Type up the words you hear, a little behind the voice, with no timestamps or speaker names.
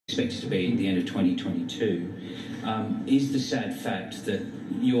expected to be at the end of 2022, is the sad fact that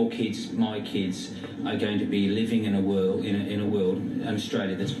your kids, my kids, are going to be living in a world, in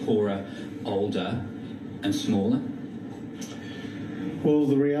Australia that's poorer, older, and smaller? Well,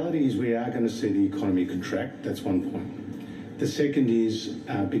 the reality is we are going to see the economy contract. That's one point. The second is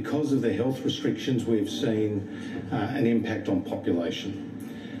because of the health restrictions, we've seen an impact on population.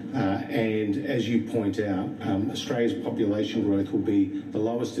 And as you point out, Australia's population growth will be the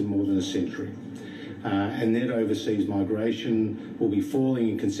lowest in more than a century. And net overseas migration will be falling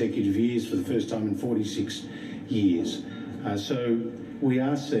in consecutive years for the first time in 46 years. So we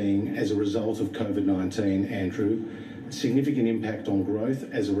are seeing, as a result of COVID-19, Andrew, a significant impact on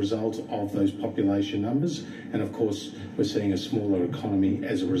growth as a result of those population numbers. And of course, we're seeing a smaller economy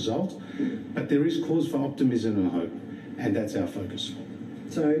as a result. But there is cause for optimism and hope, and that's our focus.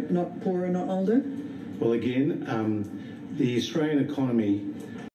 So not poorer, not older? Well, again, the Australian economy